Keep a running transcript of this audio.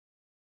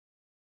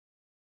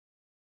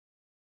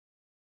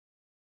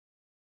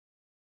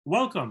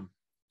Welcome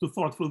to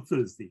Thoughtful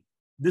Thursday.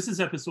 This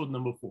is episode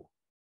number 4.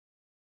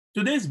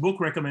 Today's book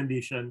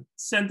recommendation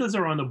centers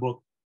around a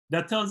book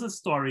that tells a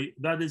story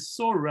that is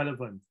so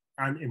relevant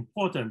and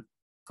important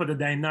for the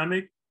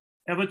dynamic,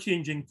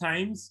 ever-changing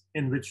times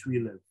in which we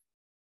live.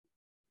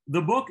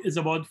 The book is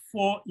about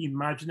 4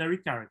 imaginary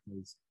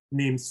characters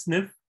named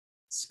Sniff,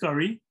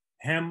 Scurry,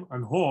 Hem,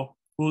 and Haw,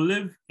 who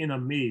live in a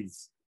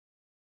maze.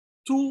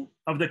 2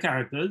 of the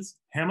characters,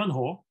 Hem and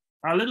Haw,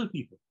 are little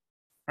people,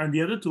 and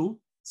the other 2,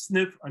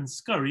 Sniff and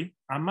Scurry,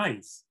 are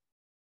mice.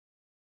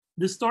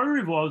 The story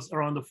revolves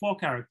around the 4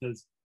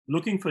 characters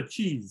looking for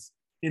cheese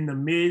in the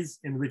maze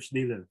in which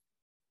they live,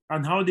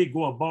 and how they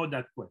go about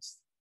that quest.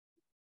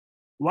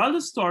 While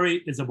the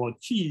story is about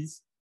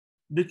cheese,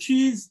 the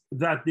cheese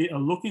that they are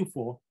looking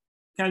for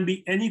can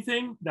be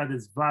anything that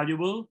is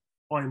valuable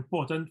or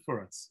important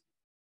for us.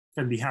 It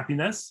can be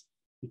happiness,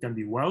 it can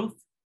be wealth,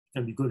 it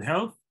can be good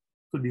health,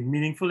 it could be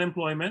meaningful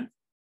employment,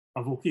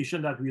 a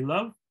vocation that we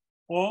love,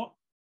 or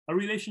a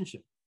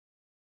relationship.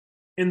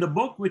 In the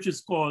book, which is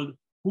called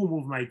Who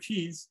Moved My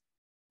Cheese,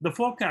 the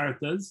 4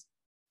 characters,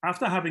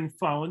 after having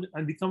found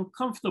and become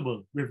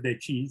comfortable with their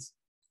cheese,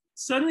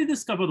 suddenly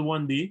discovered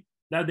one day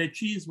that their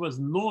cheese was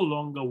no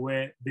longer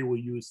where they were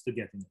used to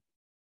getting it.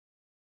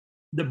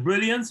 The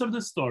brilliance of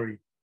the story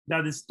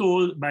that is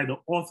told by the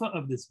author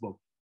of this book,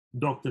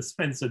 Dr.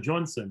 Spencer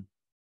Johnson,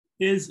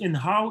 is in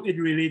how it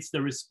relates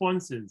the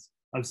responses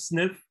of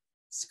Sniff,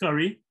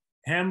 Scurry,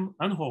 Hem,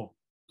 and Haw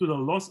to the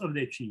loss of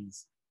their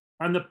cheese,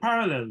 and the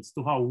parallels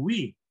to how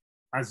we,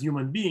 as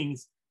human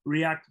beings,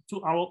 react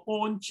to our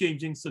own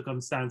changing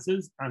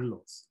circumstances and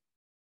loss.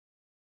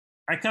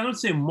 I cannot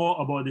say more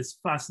about this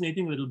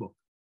fascinating little book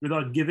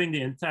without giving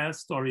the entire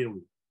story away,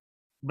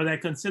 but I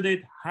consider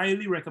it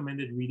highly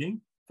recommended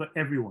reading for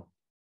everyone.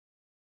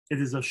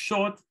 It is a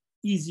short,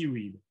 easy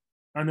read,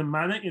 and the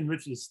manner in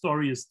which the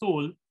story is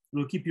told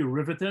will keep you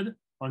riveted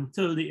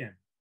until the end.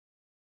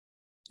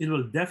 It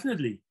will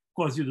definitely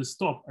cause you to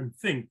stop and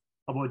think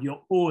about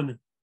your own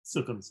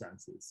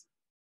circumstances.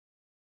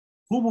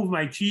 Who Moved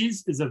My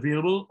Cheese is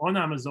available on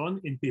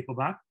Amazon in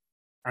paperback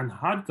and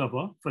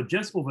hardcover for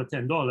just over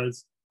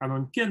 $10 and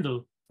on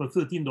Kindle for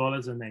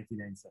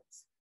 $13.99.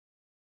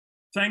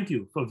 Thank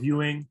you for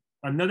viewing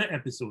another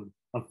episode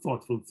of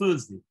Thoughtful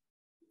Thursday.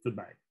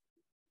 Goodbye.